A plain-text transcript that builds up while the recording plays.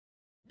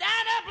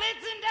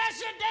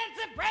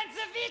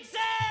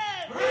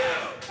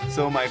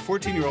So my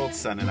 14-year-old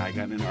son and I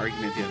got in an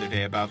argument the other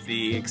day about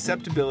the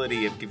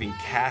acceptability of giving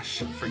cash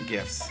for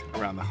gifts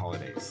around the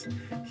holidays.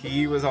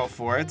 He was all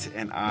for it,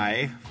 and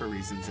I, for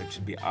reasons that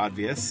should be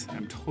obvious,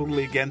 I'm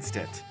totally against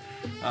it.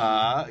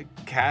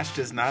 Cash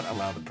does not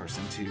allow the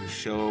person to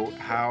show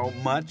how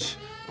much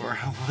or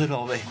how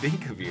little they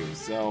think of you.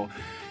 So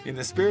in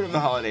the spirit of the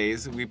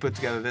holidays, we put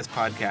together this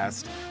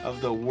podcast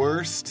of the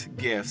worst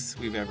gifts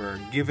we've ever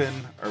given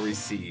or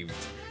received.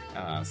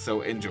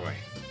 So enjoy.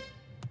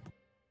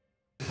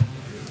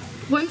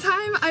 One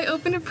time I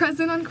opened a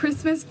present on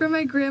Christmas for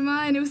my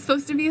grandma and it was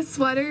supposed to be a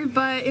sweater,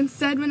 but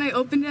instead when I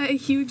opened it, a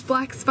huge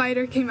black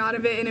spider came out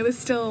of it and it was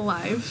still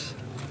alive.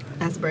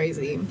 That's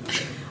crazy.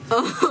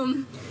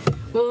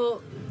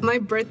 Well, my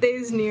birthday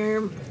is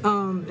near.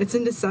 It's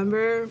in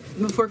December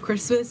before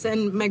Christmas,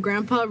 and my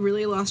grandpa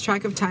really lost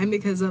track of time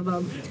because of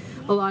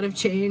a lot of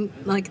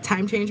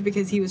time change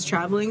because he was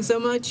traveling so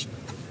much.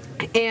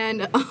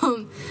 And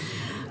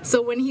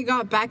so when he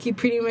got back, he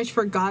pretty much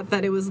forgot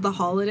that it was the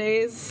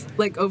holidays.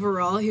 Like,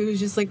 overall, he was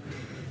just like,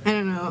 I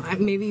don't know,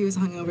 maybe he was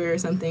hungover or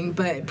something.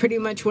 But pretty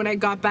much when I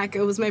got back,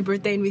 it was my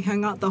birthday, and we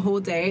hung out the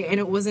whole day. And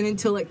it wasn't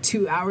until like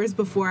 2 hours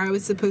before I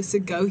was supposed to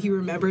go, he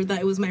remembered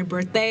that it was my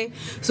birthday.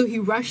 So he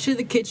rushed to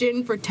the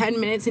kitchen for 10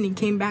 minutes, and he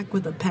came back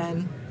with a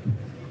pen.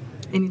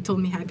 And he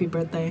told me happy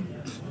birthday.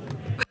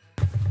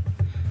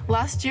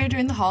 Last year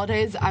during the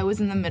holidays, I was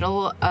in the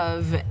middle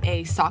of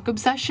a sock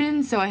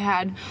obsession, so I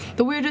had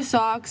the weirdest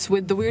socks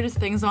with the weirdest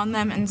things on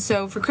them, and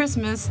so for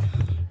Christmas,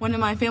 one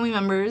of my family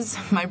members,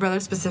 my brother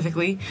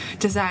specifically,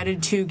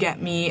 decided to get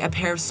me a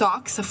pair of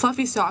socks,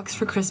 fluffy socks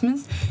for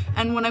Christmas,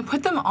 and when I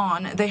put them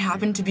on, they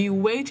happened to be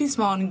way too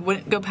small and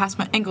wouldn't go past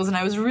my ankles, and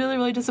I was really,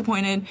 really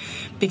disappointed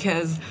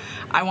because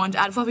I wanted to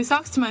add fluffy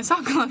socks to my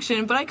sock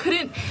collection, but I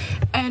couldn't,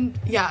 and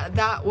yeah,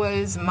 that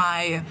was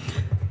my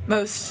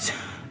most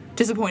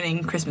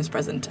disappointing Christmas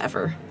present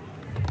ever.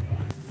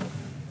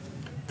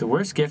 The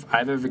worst gift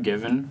I've ever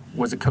given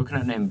was a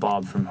coconut named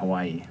Bob from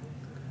Hawaii.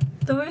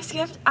 The worst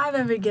gift I've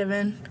ever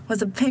given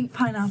was a pink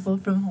pineapple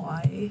from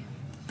Hawaii.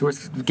 The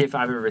worst gift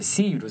I've ever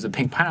received was a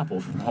pink pineapple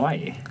from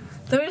Hawaii.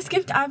 The worst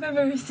gift I've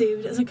ever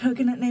received is a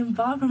coconut named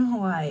Bob from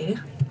Hawaii.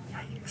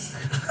 Yikes.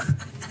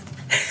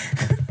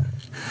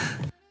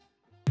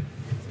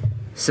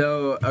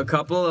 So, a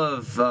couple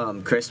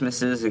of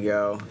Christmases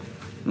ago,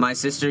 my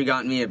sister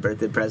got me a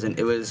birthday present.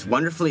 It was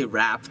wonderfully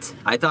wrapped.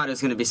 I thought it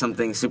was going to be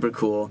something super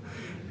cool.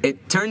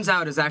 It turns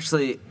out it's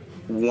actually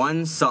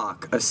one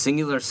sock, a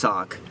singular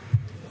sock.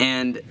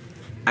 And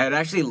I had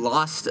actually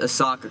lost a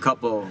sock a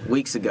couple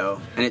weeks ago.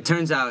 And it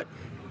turns out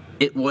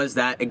it was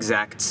that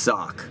exact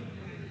sock.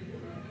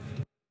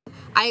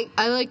 I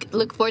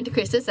look forward to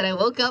Christmas, and I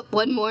woke up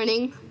one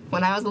morning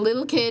when I was a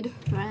little kid.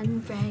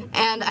 And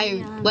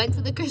I went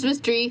to the Christmas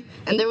tree,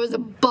 and there was a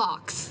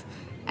box.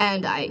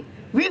 And I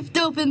ripped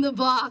open the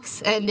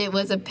box, and it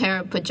was a pair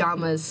of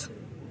pajamas.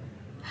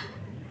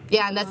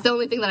 Yeah, and that's the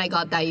only thing that I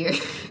got that year.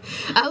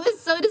 I was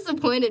so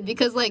disappointed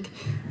because, like,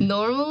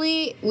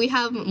 normally we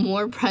have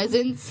more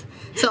presents,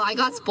 so I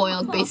got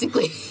spoiled,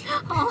 basically.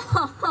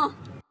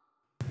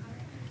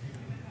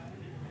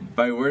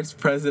 My worst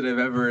present I've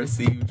ever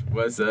received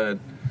was a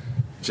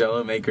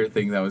Jell-O maker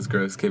thing that was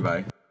gross. Okay,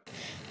 bye.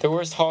 The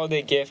worst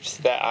holiday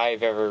gift that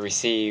I've ever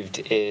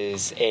received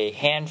is a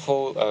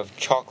handful of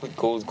chocolate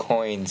gold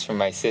coins from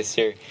my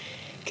sister,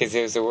 because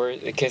it was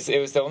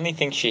the only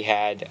thing she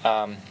had.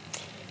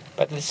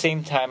 But at the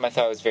same time, I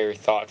thought it was very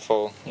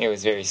thoughtful. It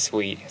was very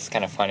sweet. It's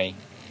kind of funny.